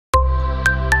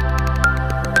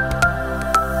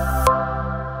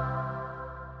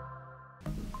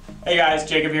Hey guys,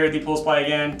 Jacob here with ePoolSupply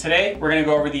again. Today we're going to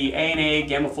go over the A&A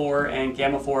Gamma 4 and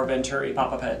Gamma 4 Venturi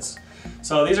pop-up heads.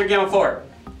 So these are Gamma 4.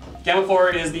 Gamma 4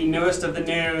 is the newest of the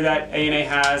new that A&A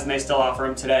has, and they still offer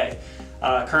them today.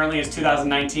 Currently it's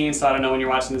 2019, so I don't know when you're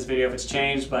watching this video if it's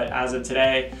changed, but as of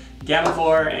today, Gamma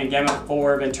 4 and Gamma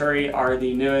 4 Venturi are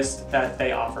the newest that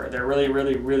they offer. They're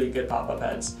really good pop-up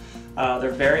heads. They're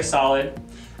very solid.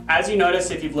 As you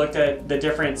notice, if you've looked at the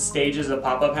different stages of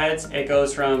pop-up heads, it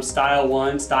goes from Style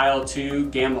 1, Style 2,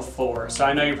 Gamma 4. So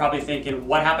I know you're probably thinking,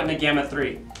 what happened to Gamma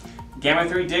 3? Gamma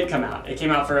 3 did come out. It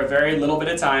came out for a very little bit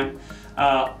of time.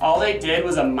 All they did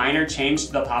was a minor change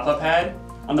to the pop-up head.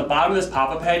 On the bottom of this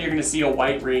pop-up head, you're going to see a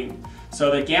white ring.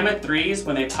 So the Gamma 3s,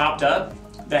 when they popped up,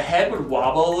 the head would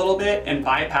wobble a little bit and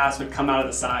bypass would come out of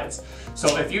the sides.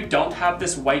 So if you don't have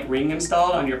this white ring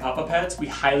installed on your pop-up heads, we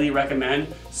highly recommend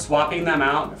swapping them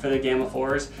out for the Gamma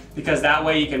 4s, because that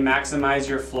way you can maximize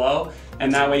your flow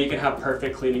and that way you can have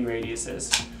perfect cleaning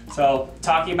radiuses. So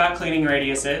talking about cleaning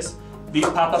radiuses, these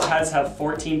pop-up heads have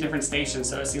 14 different stations,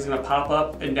 so this thing's going to pop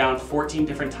up and down 14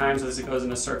 different times as it goes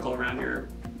in a circle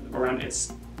around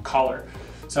its collar.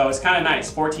 So it's kind of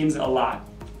nice. 14's a lot.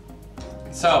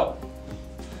 So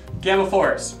Gamma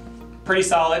 4s, pretty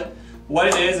solid. What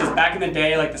it is back in the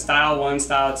day, like the Style 1,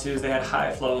 Style 2s, they had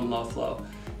high flow and low flow.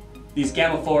 These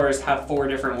Gamma 4s have 4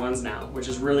 different ones now, which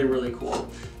is really cool.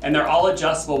 And they're all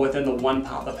adjustable within the one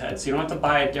pop-up head. So you don't have to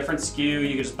buy a different SKU, you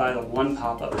can just buy the one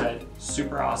pop-up head.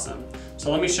 Super awesome.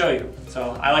 So let me show you.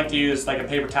 So I like to use like a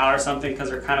paper towel or something because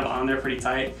they're kind of on there pretty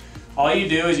tight. All you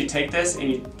do is you take this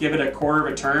and you give it a quarter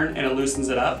of a turn and it loosens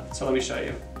it up. So let me show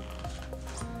you.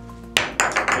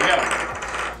 There you go.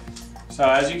 So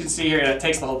as you can see here, and it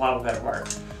takes the whole pop-up head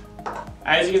apart.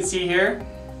 As you can see here,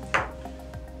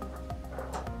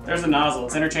 there's the nozzle.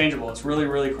 It's interchangeable. It's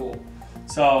really cool.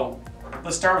 So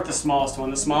let's start with the smallest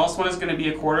one. The smallest one is going to be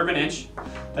a quarter of an inch.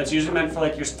 That's usually meant for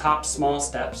like your top small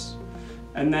steps.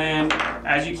 And then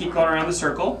as you keep going around the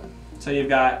circle, so you've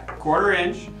got a quarter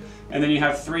inch, and then you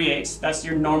have 3/8. That's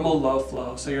your normal low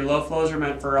flow. So your low flows are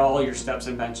meant for all your steps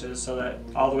and benches, so that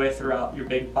all the way throughout your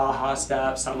big Baja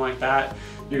steps, something like that,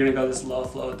 you're gonna go this low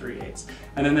flow 3/8.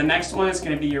 And then the next one is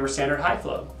gonna be your standard high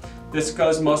flow. This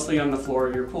goes mostly on the floor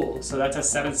of your pool. So that's a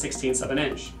 7/16 of an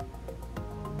inch.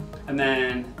 And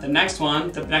then the next one,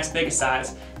 the next biggest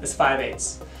size, is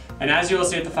 5/8. And as you will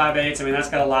see with the 5/8, I mean, that's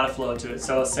got a lot of flow to it.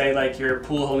 So say like your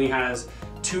pool only has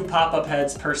 2 pop-up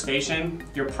heads per station,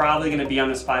 you're probably going to be on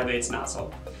this 5/8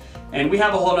 nozzle. And we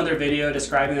have a whole other video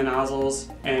describing the nozzles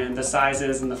and the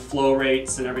sizes and the flow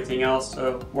rates and everything else,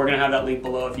 so we're going to have that link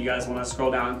below if you guys want to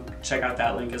scroll down, check out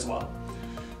that link as well.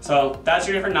 So that's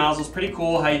your different nozzles. Pretty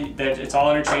cool how it's all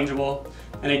interchangeable.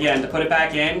 And again, to put it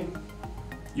back in,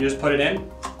 you just put it in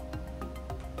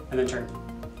and then turn.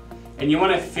 And you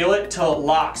want to feel it till it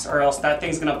locks, or else that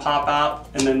thing's going to pop out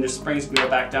and then the spring's going to go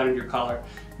back down in your collar.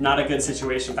 Not a good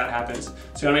situation if that happens. So you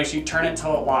want to make sure you turn it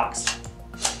till it locks.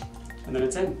 And then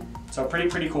it's in. So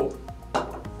pretty cool.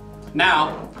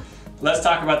 Now, let's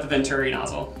talk about the Venturi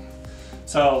nozzle.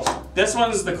 So this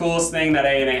one's the coolest thing that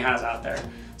A&A has out there.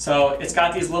 So it's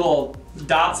got these little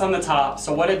dots on the top.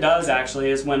 So what it does actually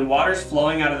is when water's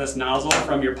flowing out of this nozzle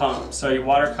from your pump, so your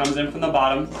water comes in from the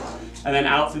bottom and then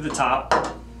out through the top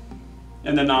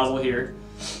in the nozzle here.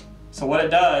 So what it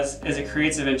does is it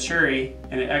creates a Venturi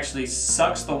and it actually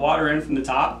sucks the water in from the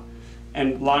top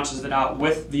and launches it out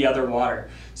with the other water.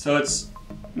 So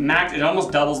it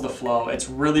almost doubles the flow. It's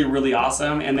really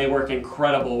awesome, and they work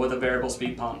incredible with a variable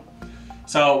speed pump.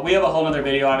 So we have a whole other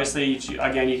video, obviously,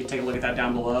 again, you can take a look at that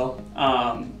down below.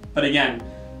 But again,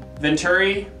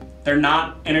 Venturi, they're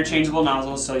not interchangeable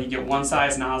nozzles, so you get one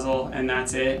size nozzle and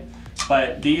that's it.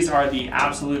 But these are the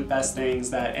absolute best things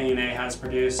that A&A has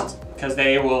produced, because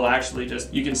they will actually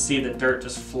you can see the dirt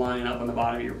just flying up on the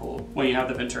bottom of your pool when you have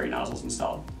the Venturi nozzles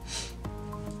installed.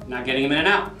 Not getting them in and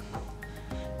out.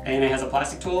 A&A has a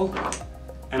plastic tool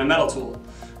and a metal tool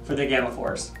for the Gamma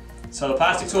 4s. So the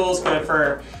plastic tool is good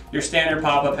for your standard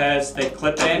pop-up heads. They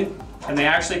clip in, and they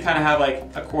actually kind of have like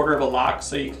a quarter of a lock,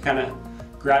 so you can kind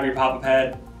of grab your pop-up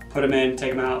head, put them in,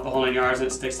 take them out, the whole 9 yards, and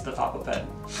it sticks to the pop-up head.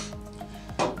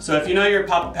 So if you know your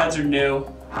pop-up heads are new,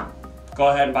 go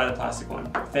ahead and buy the plastic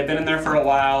one. If they've been in there for a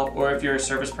while, or if you're a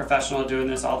service professional doing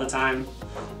this all the time,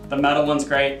 the metal one's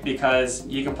great because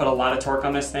you can put a lot of torque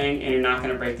on this thing and you're not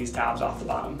going to break these tabs off the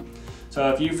bottom. So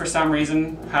if you for some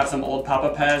reason have some old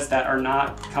pop-up heads that are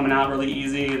not coming out really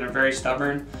easy and are very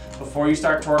stubborn, before you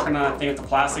start torquing on that thing with the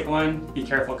plastic one, be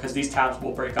careful because these tabs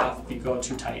will break off if you go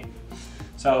too tight.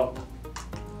 So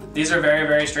these are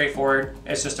very straightforward.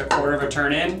 It's just a quarter of a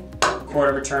turn in,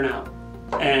 quarter of a turn out.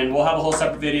 And we'll have a whole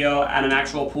separate video and an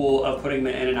actual pool of putting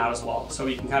them in and out as well. So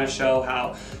we can kind of show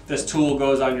how this tool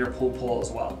goes on your pool pole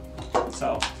as well.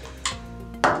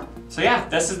 So yeah,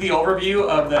 this is the overview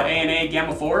of the A&A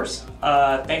Gamma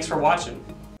 4s. Thanks for watching.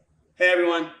 Hey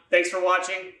everyone, thanks for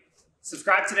watching.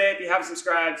 Subscribe today if you haven't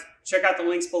subscribed. Check out the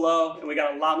links below, and we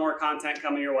got a lot more content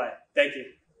coming your way. Thank you.